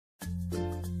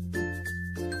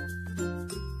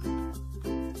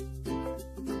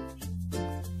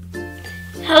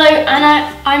Hello,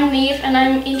 I'm Niamh and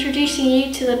I'm introducing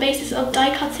you to the basics of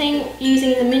die cutting using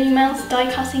the Minnie Mouse die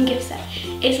cutting gift set.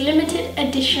 It's limited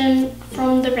edition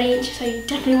from the range, so you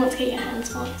definitely want to get your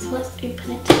hands on it. So let's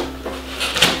open it.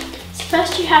 So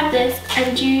first you have this,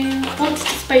 and you want to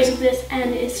dispose of this,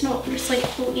 and it's not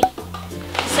recyclable either.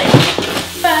 So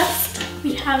first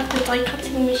we have the die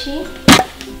cutting machine,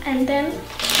 and then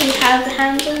we have the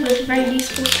handle with a very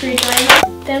useful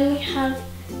screwdriver. Then we have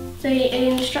the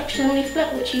instruction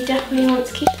leaflet, which you definitely want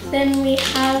to keep. Then we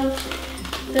have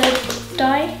the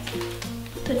die,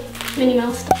 the Minnie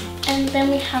Mouse die. And then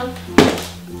we have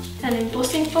an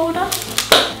embossing folder,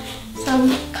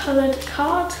 some coloured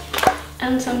card,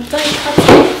 and some die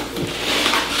cutting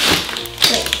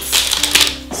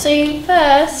plates. So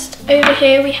first, over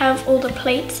here we have all the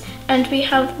plates, and we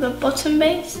have the bottom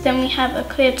base, then we have a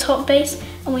clear top base,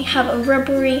 and we have a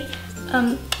rubbery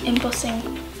embossing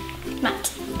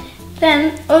mat.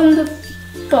 Then on the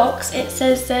box it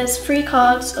says there's 3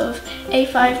 cards of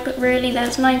A5, but really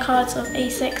there's 9 cards of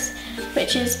A6,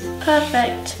 which is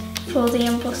perfect for the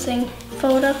embossing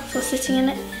folder for sitting in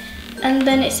it. And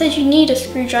then it says you need a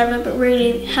screwdriver, but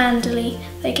really handily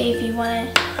they gave you one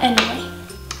anyway.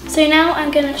 So now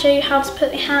I'm going to show you how to put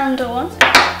the handle on.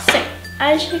 So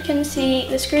as you can see,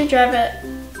 the screwdriver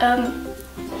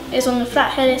is on the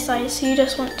flat headed side, so you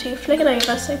just want to flick it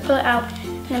over, so pull it out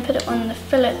and then put it on the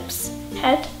Phillips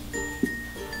head,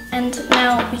 and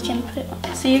now we can put it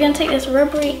on. So you're going to take this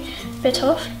rubbery bit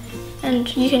off, and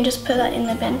you can just put that in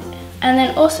the bin. And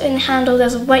then also in the handle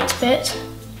there's a white bit,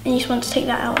 and you just want to take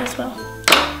that out as well.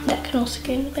 That can also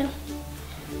go in the bin.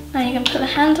 Now you're going to put the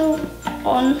handle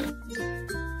on.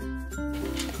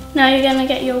 Now you're going to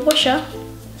get your washer,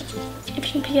 if you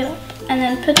can pick it up, and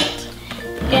then put it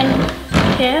in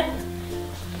here,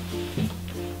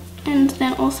 and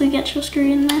then also get your screw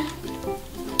in there,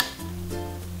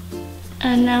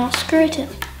 and now screw it in.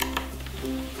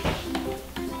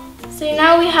 So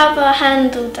now we have our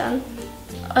handle done.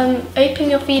 Open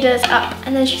your feeders up,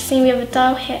 and as you see we have a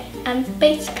dial here, and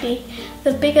basically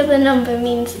the bigger the number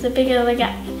means the bigger the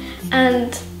gap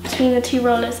and between the 2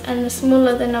 rollers, and the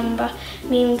smaller the number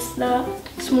means the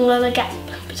smaller the gap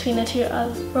between the 2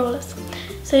 other rollers.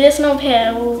 So this knob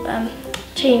here will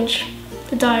change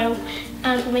the dial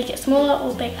and will make it smaller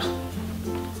or bigger.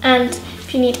 And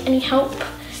if you need any help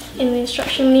in the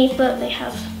instruction leaflet, they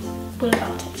have all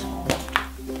about it.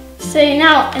 So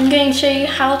now I'm going to show you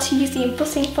how to use the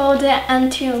embossing folder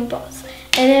and to emboss.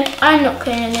 And if I'm not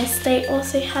clear on this, they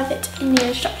also have it in the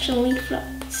instruction leaflet.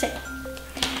 So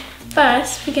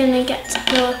first we're going to get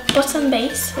your bottom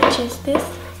base, which is this,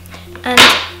 and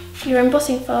your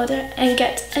embossing folder, and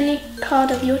get any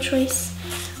card of your choice.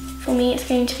 For me it's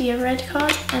going to be a red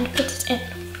card, and put it in.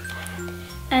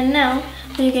 And now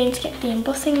we're going to get the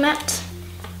embossing mat,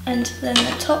 and then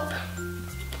the top,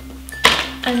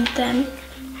 and then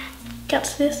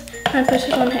get this and put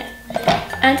it on here.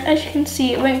 And as you can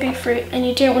see, it won't go through, and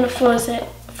you don't want to force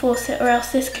it, or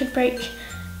else this could break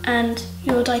and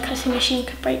your die cutting machine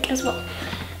could break as well.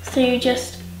 So you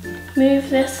just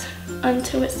move this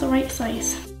until it's the right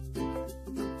size.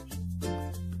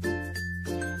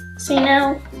 So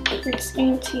now we're just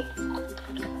going to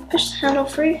push the handle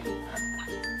through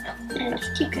and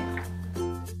just keep going.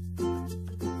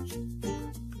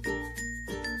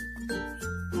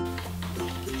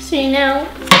 So now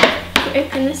if you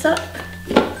open this up,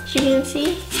 as you can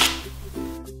see,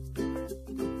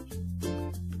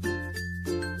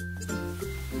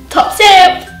 top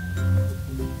zip!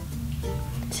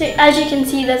 So as you can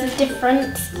see there's a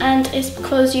difference, and it's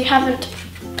because you haven't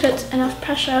put enough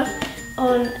pressure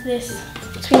on this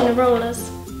between the rollers,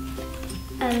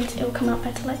 and it will come out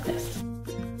better like this.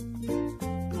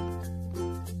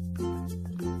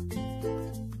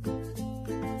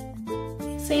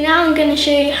 So now I'm going to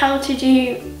show you how to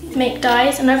make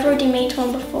dies, and I've already made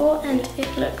one before and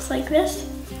it looks like this.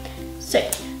 So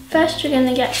first you're going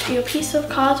to get your piece of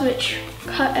card,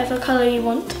 whatever colour you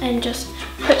want, and just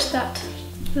put that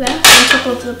there on top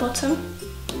of the bottom,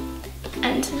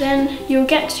 and then you'll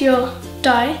get your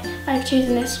die. I've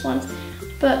chosen this one,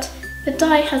 but the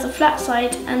die has a flat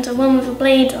side and a one with a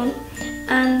blade on,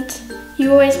 and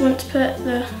you always want to put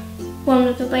the one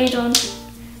with the blade on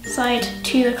side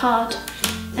to the card,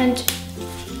 and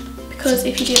because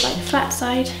if you do it like the flat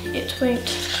side it won't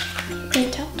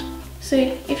print out. So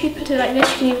if you put it like this,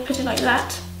 you can either put it like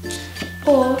that,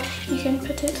 or you can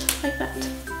put it like that.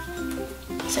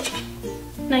 So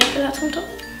now you put that on top,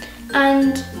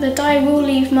 and the die will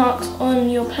leave marks on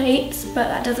your plates, but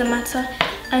that doesn't matter,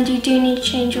 and you do need to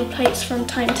change your plates from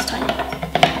time to time.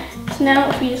 So now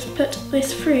if we just put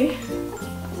this through,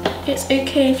 it's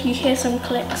okay if you hear some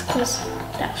clicks because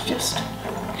That's just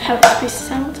how it's supposed to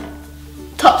sound.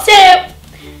 Top tip!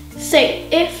 So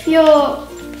if your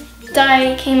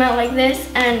die came out like this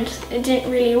and it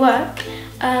didn't really work,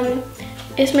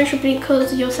 it's most probably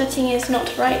because your setting is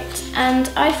not right.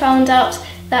 And I found out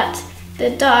that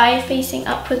the die facing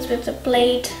upwards with the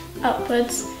blade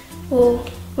upwards will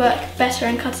work better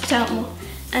and cut it out more.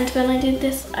 And when I did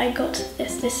this, I got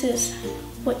this. This is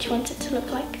what you want it to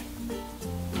look like.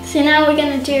 So now we're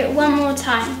going to do it one more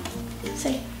time. So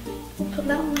we'll put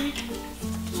that on there.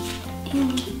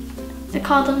 And the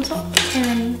card on top, and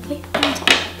then the paper on top.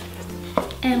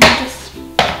 And we're just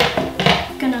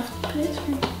gonna put it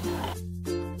through.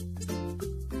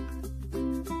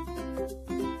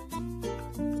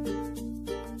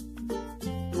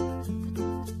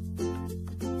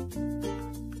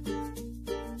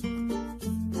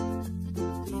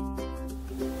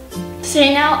 So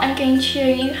now I'm going to show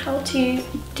you how to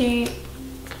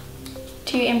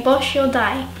emboss your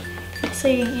die. So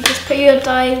you just put your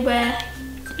die where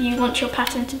you want your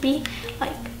pattern to be,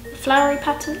 like a flowery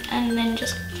pattern, and then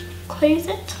just close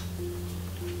it.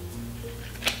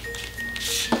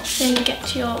 Then you get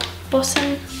to your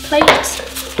bottom plate,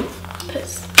 put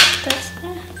this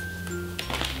there,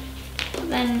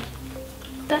 then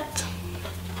that,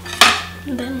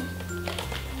 and then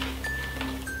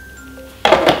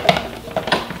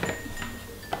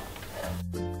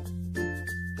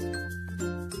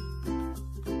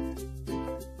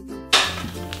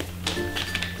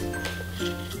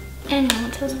and now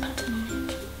it has a pattern.